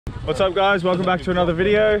What's up guys, welcome back to another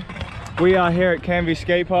video. We are here at Canvey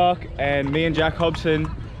Skate Park and me and Jack Hobson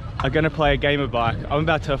are going to play a game of bike. I'm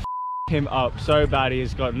about to f him up so bad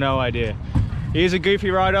he's got no idea. He's a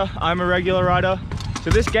goofy rider, I'm a regular rider.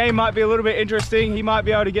 So this game might be a little bit interesting. He might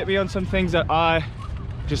be able to get me on some things that I'm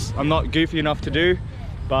not goofy enough to do.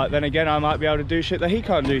 But then again, I might be able to do shit that he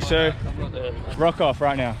can't do. So rock off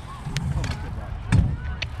right now.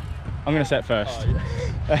 I'm going to set first. Oh,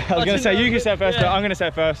 yeah. I was going to say you can set first, but I'm going to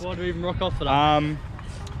set first. Why do we even rock off for that?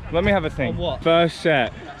 Let me have a think. What? First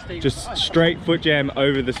set, just straight foot jam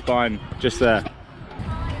over the spine, just there.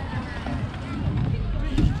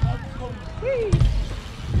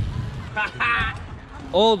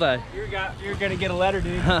 All day. You're going to get a letter,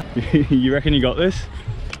 dude. You reckon you got this?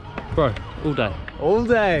 Bro, all day. All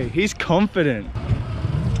day. He's confident.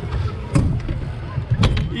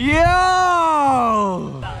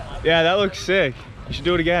 Yo! Yeah, that looks sick. You should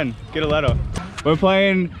do it again. Get a letter. We're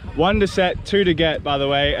playing 1 to set, 2 to get, by the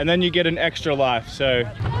way, and then you get an extra life, so.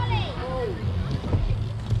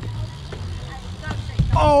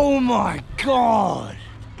 Oh my God!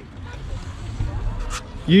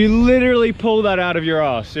 You literally pulled that out of your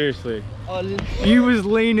ass, seriously. You was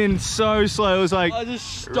leaning so slow, it was like... I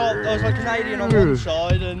just stopped, I was like Canadian on one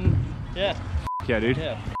side and yeah. Yeah, dude.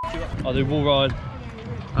 Yeah. I'll do wall ride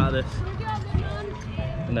out of this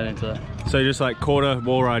and then into that. So just like quarter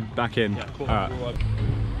wall ride back in. Yeah, quarter wall ride.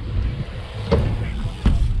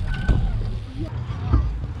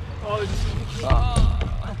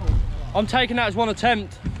 I'm taking that as one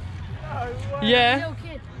attempt. Yeah.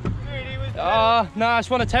 Nah, it's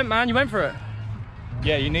one attempt, man. You went for it.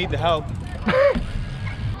 Yeah, you need the help.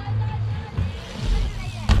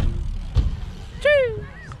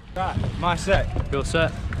 Right, my set. Your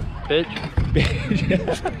set, bitch.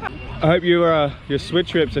 I hope your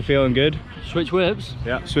switch whips are feeling good. Switch whips?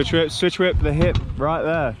 Yeah, switch whip the hip right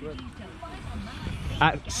there.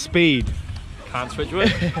 At speed. Can't switch whip.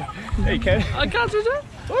 Yeah, you can. I can't switch whip?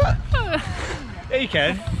 What? Yeah, you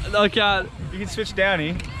can. I can't. You can switch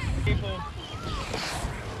downy.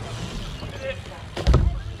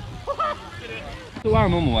 Wow,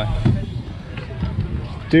 I'm on my way.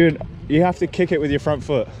 Dude, you have to kick it with your front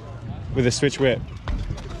foot with a switch whip.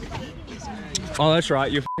 Oh, that's right.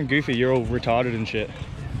 You're f***ing goofy. You're all retarded and shit.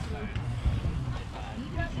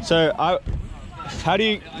 So,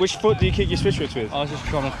 which foot do you kick your switch whips with? I was just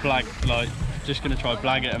trying to just gonna try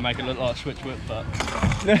blag it and make it look like a switch whip, but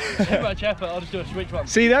too much effort. I'll just do a switch one.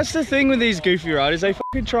 See, that's the thing with these goofy riders. They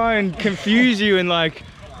fucking try and confuse you and like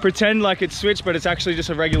pretend like it's switched, but it's actually just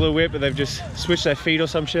a regular whip, but they've just switched their feet or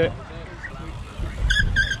some shit.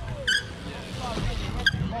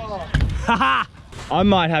 Haha! I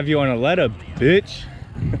might have you on a letter, bitch.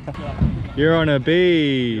 You're on a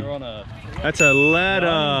B. You're on a... That's a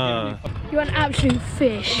letter. You're an absolute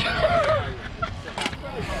fish.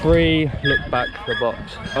 3, look back for the box.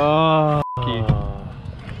 Oh.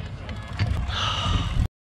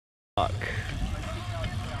 Fuck.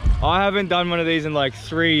 I haven't done one of these in like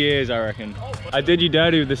 3 years, I reckon. I did you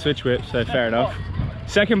dirty with the switch whip, so fair enough.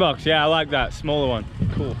 Second box, yeah, I like that. Smaller one.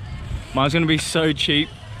 Cool. Mine's gonna be so cheap.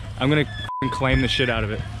 I'm gonna claim the shit out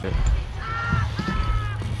of it.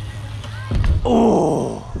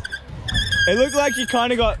 Oh! It looked like you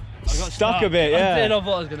kind of got stuck a bit, yeah. I did, I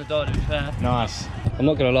thought I was gonna die, to be fair. Nice. I'm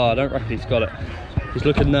not gonna lie, I don't reckon he's got it. He's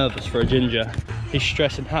looking nervous for a ginger. He's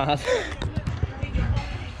stressing hard.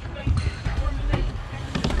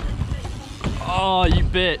 Oh, you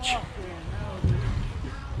bitch.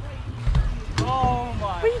 Oh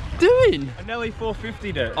my. What are you doing? I nearly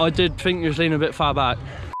 450'd it. I did think you was leaning a bit far back.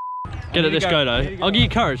 Get it this go though. I'll give you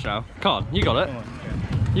courage now. Come on, you got it. Come on,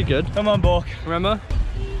 okay. You good. Come on, Bork. Remember?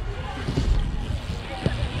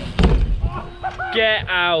 Get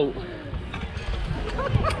out.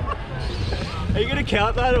 Are you gonna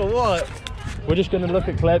count that or what? We're just gonna look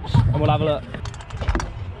at clips and we'll have a look.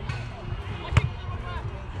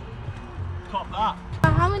 Top that.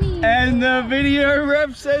 How many? And the video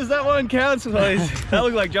rep says that one counts, boys. That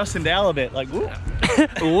looked like Justin Dale a bit. Like, whoop.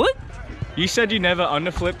 What? You said you never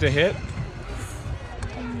underflipped a hip.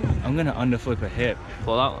 I'm gonna underflip a hip.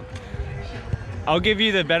 For that one. I'll give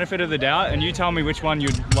you the benefit of the doubt and you tell me which one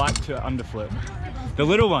you'd like to underflip. The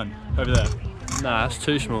little one over there. Nah, that's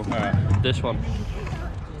too small. Alright. This one.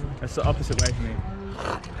 That's the opposite way for me.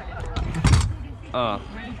 Oh.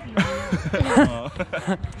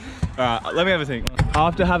 Alright, let me have a think.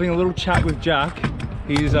 After having a little chat with Jack,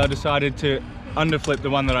 he's decided to underflip the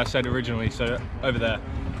one that I said originally, so over there.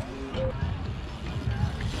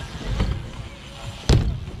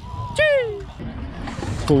 Choo!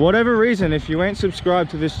 For whatever reason, if you ain't subscribed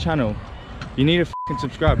to this channel, You need to fucking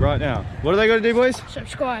subscribe right now. What are they going to do, boys?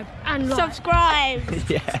 Subscribe and like. Subscribe.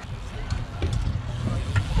 Yeah.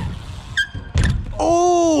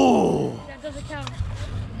 Oh! That doesn't count.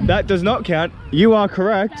 That does not count. You are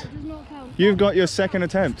correct. That does not count. You've got your second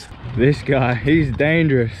attempt. This guy, he's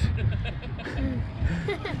dangerous.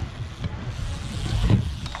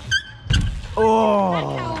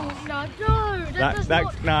 Oh!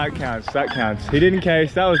 No, it counts. That counts. He didn't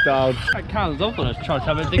case. That was dialed. That counts. I'm gonna try to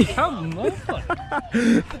tell me it didn't count.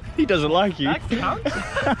 He doesn't like you. That counts.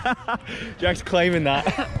 Jack's claiming that.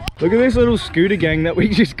 Look at this little scooter gang that we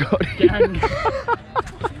just got. Gang.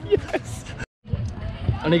 Yes.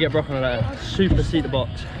 I need to get Brock on a letter. Super seat the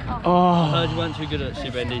box. Oh. I heard you weren't too good at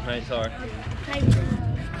super NDs, mate. Sorry.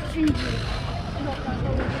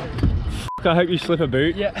 I hope you slip a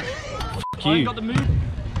boot. Yeah. Fuck I you. got the move.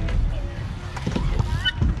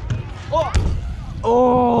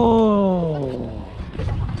 Oh!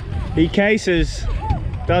 He cases.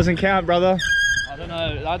 Doesn't count, brother. I don't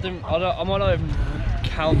know. I might not even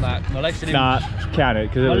count that. My legs didn't. Nah, count it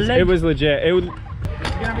because it was legit. It was. It's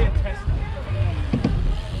gonna be a test.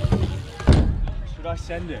 Should I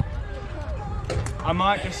send it? I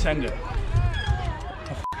might just send it.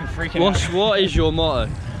 I'm fucking freaking out. What is your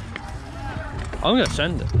motto? I'm gonna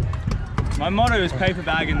send it. My motto is paper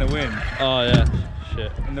bag in the wind. Oh yeah.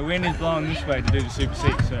 Shit. And the wind is blowing this way to do the super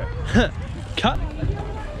seat, so. Cut.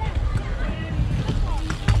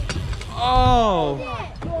 Oh.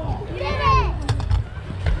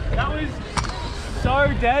 That was so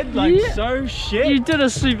dead, like Yeah. so shit. You did a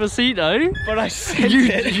super seat though. But I sent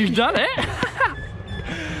it. You've done it.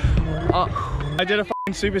 I did a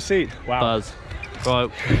fucking super seat. Wow. Buzz. Right.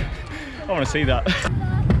 I want to see that.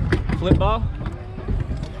 Flip bar.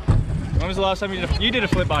 When was the last time you did a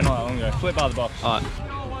flip bar? Not that long ago. Flip bar the box. Alright.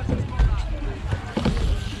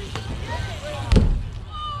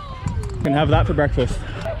 Can have that for breakfast.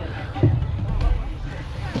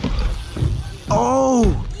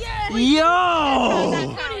 Oh!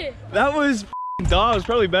 Yo! That was dialed. It was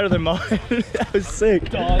probably better than mine. That was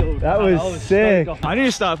sick. That was sick. I need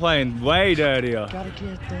to start playing way dirtier.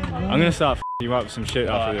 I'm gonna start you up with some shit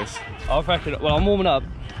after this. I'll reckon. Well, I'm warming up.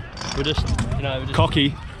 We're just,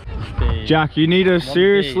 Cocky. Jack, you need to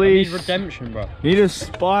seriously. I need redemption, bro. You need to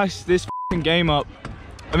spice this fucking game up.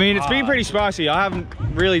 I mean, it's been pretty spicy. I haven't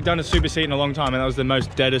really done a super seat in a long time, and that was the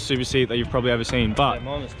most deadest super seat that you've probably ever seen. But Yeah,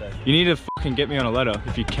 my mistake. you need to fucking get me on a ladder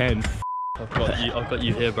if you can. I've got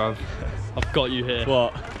you here, bro. I've got you here.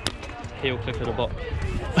 What? Heel click of the box.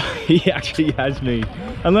 He actually has me.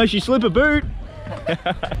 Unless you slip a boot.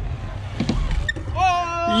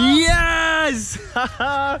 Yes!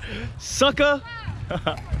 Sucker!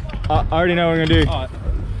 I already know what I'm gonna do. Alright.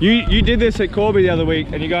 You did this at Corby the other week,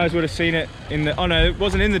 and you guys would have seen it in the. Oh no, it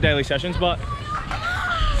wasn't in the daily sessions, but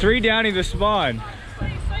 3 downy the spine.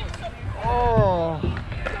 Oh!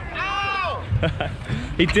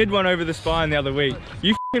 He did one over the spine the other week.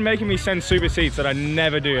 You f***ing making me send super seats that I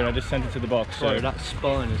never do, and I just sent it to the box. So. Bro, that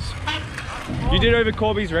spine is. You did over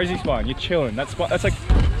Corby's resi spine. You're chilling. That's like.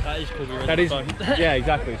 That is Corby Resi That is. spine. Yeah,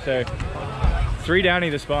 exactly. So 3 downy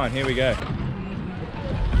the spine. Here we go.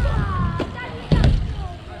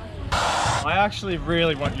 I actually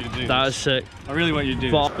really want you to do That this. is sick. I really want you to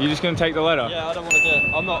do But- this. You're just going to take the letter? Yeah, I don't want to do it.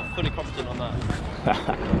 I'm not fully confident on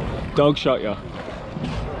that. Dog shot you.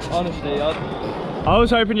 Honestly, I was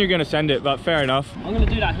hoping you were going to send it, but fair enough. I'm going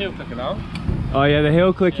to do that heel clicker now. Oh yeah, the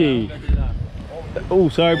heel clicky. Yeah, I'm gonna do that. Oh,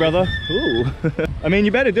 sorry brother. Ooh. I mean,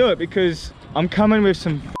 you better do it because I'm coming with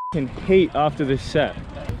some fucking heat after this set.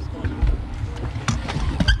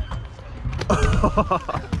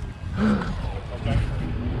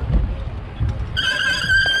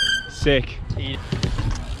 Sick.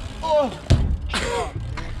 Oh.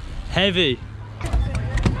 Heavy.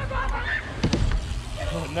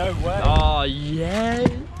 Oh, no way. Oh, yes.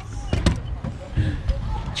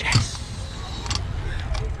 Yes.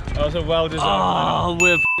 That was a well-deserved Oh,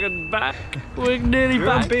 we're fucking back. We're nearly You're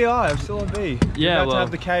back. on B.i. I'm still on B. Yeah, You're about well. to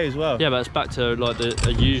have the K as well. Yeah, but it's back to like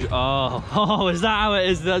the usual. Oh, is that how it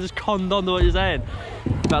is? I just conned on to what you're saying.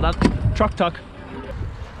 About that. Truck tuck.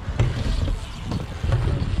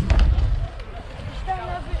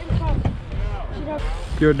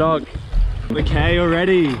 You're a dog. The K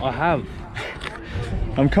already. I have.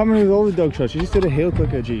 I'm coming with all the dog shots. You just did a heel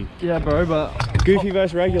clicker, G. Yeah, bro, but Goofy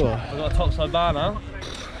versus regular. I got a topside bar now.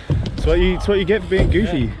 It's what you get for being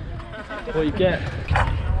goofy. Yeah. What you get?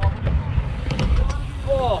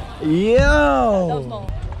 Oh, Yo!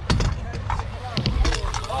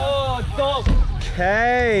 oh, dog.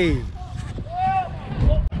 K.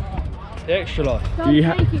 The extra life.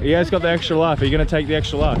 Yeah, it's got the extra life. Are you gonna take the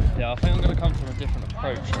extra life? Yeah, I think I'm gonna come from a different.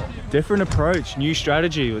 approach. Different approach, new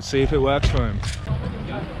strategy. Let's see if it works for him.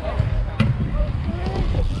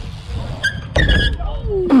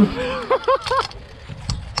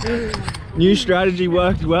 New strategy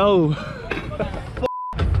worked well.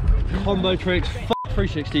 Combo tricks,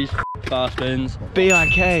 360s, bar spins.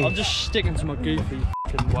 B.i.k.e. I'm just sticking to my goofy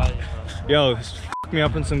way. Yo, f me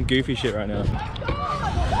up on some goofy shit right now.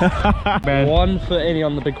 Man. 1 foot any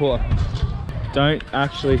on the big quarter. Don't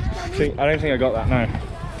actually think, I don't think I got that, no.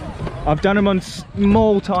 I've done them on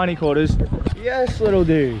small, tiny quarters. Yes, little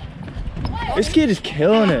dude. This kid is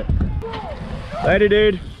killing it. Later,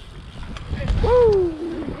 dude. Woo!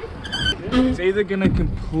 It's either gonna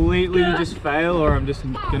completely just fail or I'm just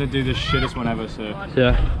gonna do the shittest one ever, so.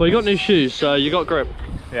 Yeah, well you got new shoes, so you got grip.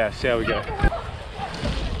 Yeah, see how we go.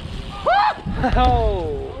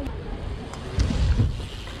 Oh!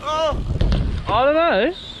 I don't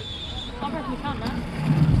know. I reckon we count that.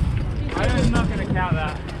 I'm not gonna count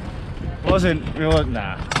that. It wasn't,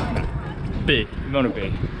 nah. B. Not a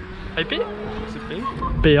B. A B? It's a B?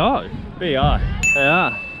 B.I. B.I.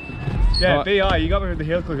 Yeah. Yeah, Right. B.I. You got me with the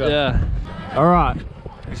heel clicker. Yeah. Alright,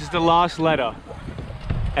 this is the last letter.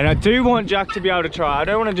 And I do want Jack to be able to try. I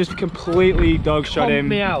don't want to just completely dog shot Pump him.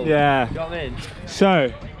 me out. Yeah. You know what I mean?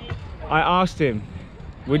 So, I asked him,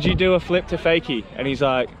 would you do a flip to fakie? And he's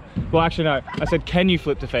like, well actually no. I said, can you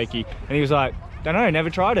flip to fakie? And he was like, don't know, never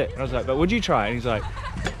tried it. And I was like, but would you try it? And he's like,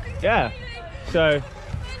 yeah. So,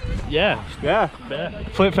 yeah. Yeah.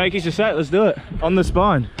 Flip fakie's a set, let's do it. On the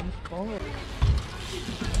spine.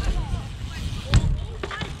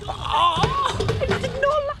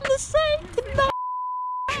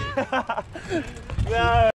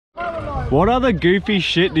 No. What other goofy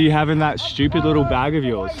shit do you have in that stupid little bag of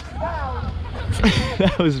yours?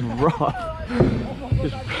 That was rough.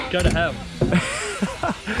 Just go to hell.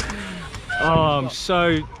 Oh, I'm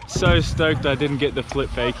so stoked I didn't get the flip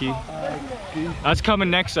fakie. That's coming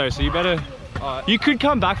next though, so you better. You could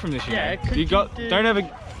come back from this, you know. You got. Don't ever,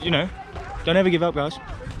 you know. Don't ever give up, guys.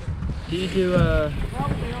 Do you do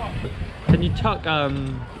can you tuck tuck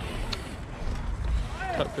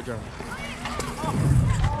the drum?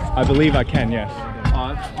 I believe I can, yes.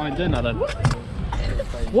 I ain't doing that then.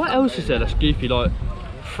 What else is there that's goofy? Like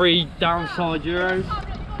 3 downside euros,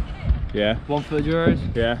 Yeah. 1 foot euros.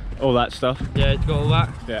 Yeah. All that stuff. Yeah, it's got all that.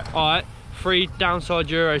 Yeah. Alright, 3 downside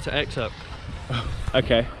euro to exit.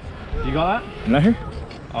 Okay. You got that? No?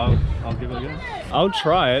 I'll give it a go. I'll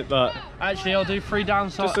try it, but Actually, I'll do 3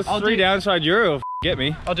 downside. just a 3 downside euro will get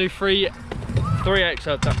me. I'll do 3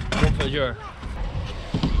 exit to 1 foot euro.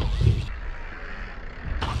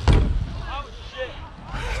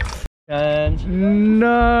 And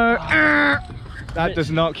No. That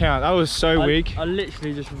does not count. That was so weak. I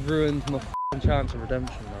literally just ruined my chance of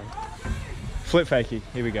redemption, man. Flip fakie.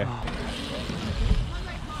 Here we go.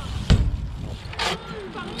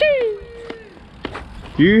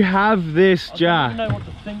 You have this, Jack. I don't even know what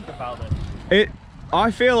to think about it.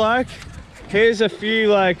 I feel like here's a few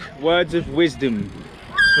like words of wisdom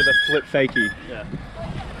for the flip fakie. Yeah.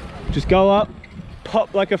 Just go up,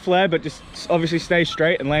 pop like a flare, but just obviously stay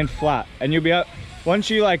straight and land flat. And you'll be able, once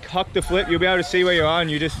you like huck the flip, you'll be able to see where you are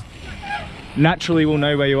and you just naturally will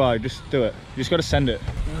know where you are. Just do it. You just got to send it.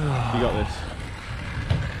 You got this.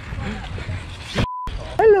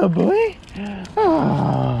 Hello, boy.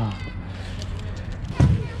 Oh.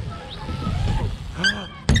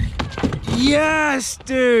 Yes,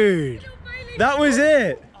 dude. That was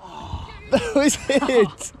it. That was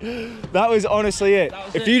it. That was honestly it.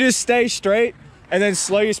 If you just stay straight and then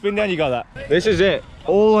slow your spin down, you got that. This is it.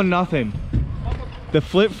 All or nothing. The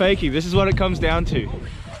flip fakie. This is what it comes down to.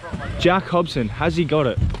 Jack Hobson, has he got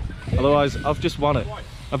it? Otherwise, I've just won it.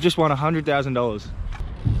 I've just won $100,000.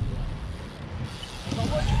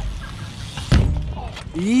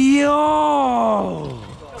 Yo!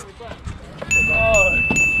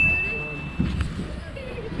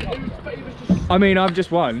 I mean, I've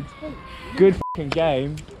just won. Good fucking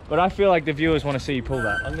game, but I feel like the viewers want to see you pull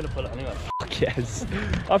that. I'm gonna pull it anyway. Fuck yes.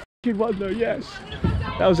 I fucking won though, yes.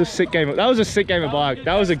 That was a sick game. That was a sick game of b.i.k.e.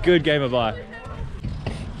 That was a good game of b.i.k.e.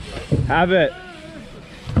 Have it.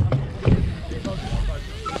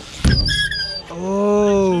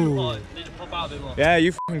 Oh. Yeah,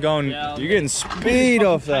 you fucking going. Yeah, you're getting speed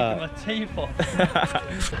off that. My teeth off.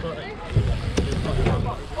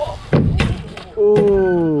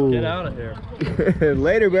 Oh. Get out of here.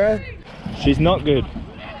 Later, bro. She's not good.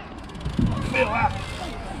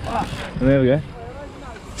 And there we go.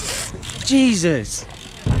 Jesus.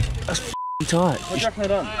 That's f***ing tight. What do you reckon I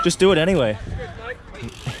done? Just do it anyway.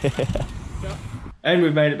 And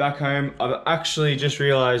we've made it back home. I've actually just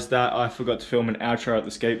realized that I forgot to film an outro at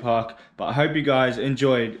the skate park, but I hope you guys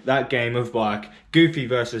enjoyed that game of bike, Goofy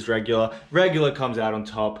versus Regular. Regular comes out on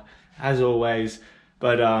top, as always.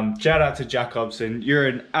 But shout out to Jack Hobson, you're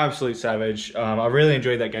an absolute savage. I really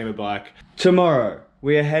enjoyed that game of bike. Tomorrow,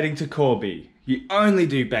 we are heading to Corby. You only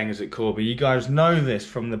do bangers at Corby. You guys know this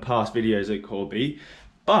from the past videos at Corby.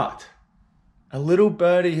 But a little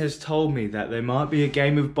birdie has told me that there might be a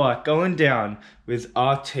game of bike going down with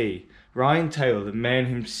RT, Ryan Taylor, the man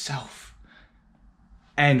himself,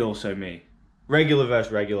 and also me. Regular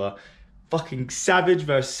versus regular. Fucking savage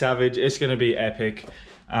versus savage. It's gonna be epic.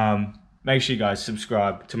 Make sure you guys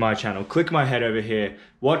subscribe to my channel. Click my head over here.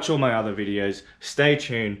 Watch all my other videos. Stay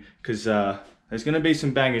tuned, because there's gonna be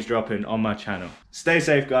some bangers dropping on my channel. Stay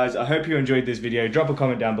safe, guys. I hope you enjoyed this video. Drop a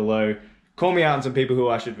comment down below. Call me out on some people who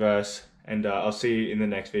I should verse. And I'll see you in the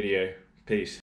next video. Peace.